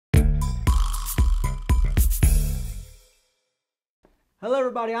Hello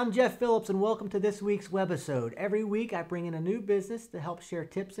everybody, I'm Jeff Phillips and welcome to this week's webisode. Every week I bring in a new business to help share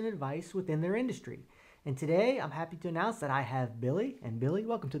tips and advice within their industry. And today I'm happy to announce that I have Billy. And Billy,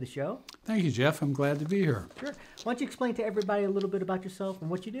 welcome to the show. Thank you, Jeff. I'm glad to be here. Sure. Why don't you explain to everybody a little bit about yourself and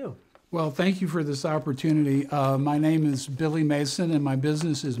what you do? Well, thank you for this opportunity. My name is Billy Mason and my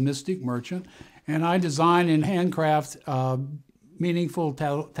business is Mystic Merchant. And I design and handcraft meaningful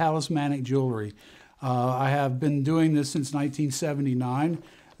talismanic jewelry. I have been doing this since 1979.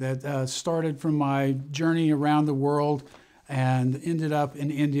 That started from my journey around the world and ended up in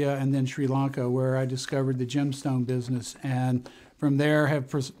India and then Sri Lanka, where I discovered the gemstone business. And from there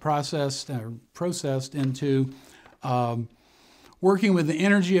have processed into working with the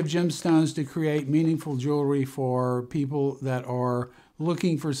energy of gemstones to create meaningful jewelry for people that are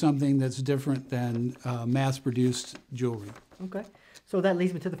looking for something that's different than mass-produced jewelry. Okay. So that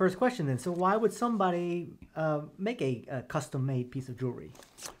leads me to the first question then. So why would somebody make a custom-made piece of jewelry?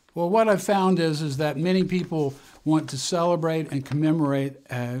 Well, what I've found is that many people want to celebrate and commemorate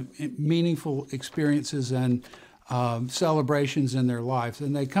meaningful experiences and celebrations in their lives.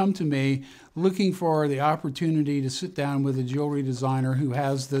 And they come to me looking for the opportunity to sit down with a jewelry designer who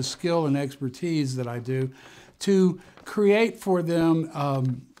has the skill and expertise that I do to create for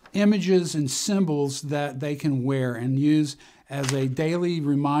them images and symbols that they can wear and use as a daily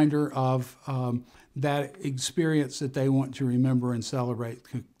reminder of that experience that they want to remember and celebrate,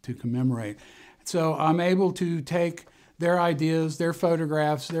 to commemorate. So I'm able to take their ideas, their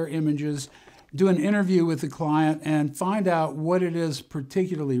photographs, their images, do an interview with the client and find out what it is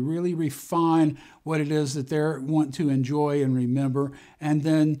particularly, really refine what it is that they want to enjoy and remember. And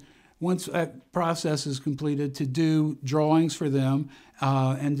then once that process is completed, to do drawings for them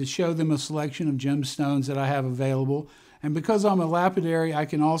and to show them a selection of gemstones that I have available. And because I'm a lapidary, I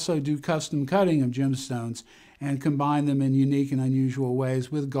can also do custom cutting of gemstones and combine them in unique and unusual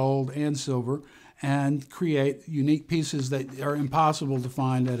ways with gold and silver and create unique pieces that are impossible to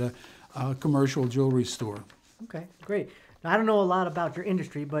find at a commercial jewelry store. Okay, great. Now, I don't know a lot about your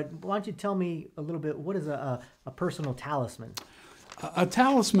industry, but why don't you tell me a little bit, what is a personal talisman? A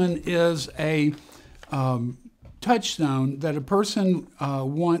talisman is a touchstone that a person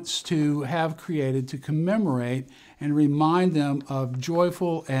wants to have created to commemorate and remind them of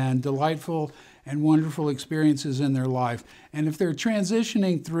joyful and delightful and wonderful experiences in their life. And if they're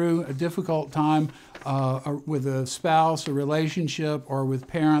transitioning through a difficult time with a spouse, a relationship, or with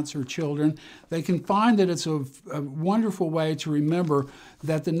parents or children, they can find that it's a wonderful way to remember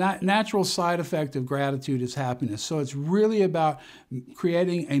that the natural side effect of gratitude is happiness. So it's really about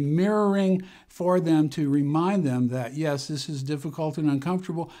creating a mirroring for them to remind them that, yes, this is difficult and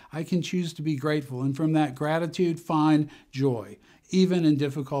uncomfortable. I can choose to be grateful. And from that gratitude, find joy, even in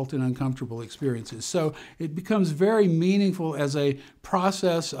difficult and uncomfortable experiences. So it becomes very meaningful as a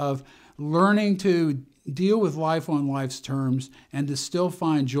process of learning to deal with life on life's terms and to still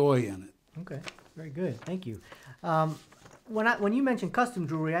find joy in it. Okay, very good. Thank you. When you mention custom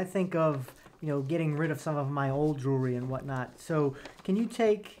jewelry, I think of getting rid of some of my old jewelry and whatnot. So can you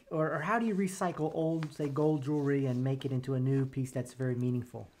take, or how do you recycle old, say, gold jewelry and make it into a new piece that's very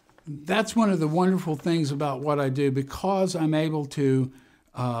meaningful? That's one of the wonderful things about what I do, because I'm able to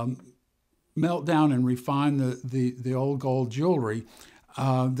melt down and refine the old gold jewelry.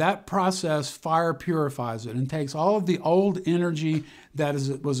 That process fire purifies it and takes all of the old energy that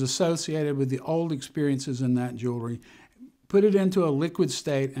was associated with the old experiences in that jewelry, put it into a liquid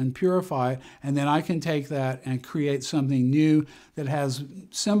state and purify it, and then I can take that and create something new that has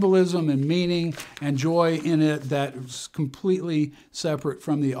symbolism and meaning and joy in it that is completely separate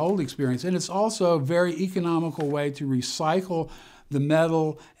from the old experience. And it's also a very economical way to recycle the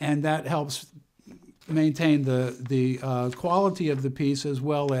metal, and that helps maintain the quality of the piece as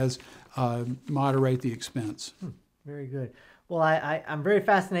well as moderate the expense. Very good. Well, I'm very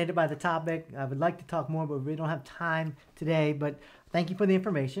fascinated by the topic. I would like to talk more, but we don't have time today. But thank you for the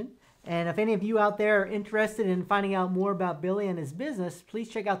information. And if any of you out there are interested in finding out more about Billy and his business, please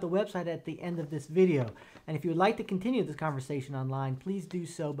check out the website at the end of this video. And if you would like to continue this conversation online, please do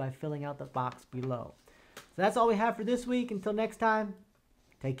so by filling out the box below. So that's all we have for this week. Until next time,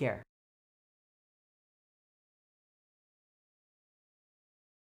 take care.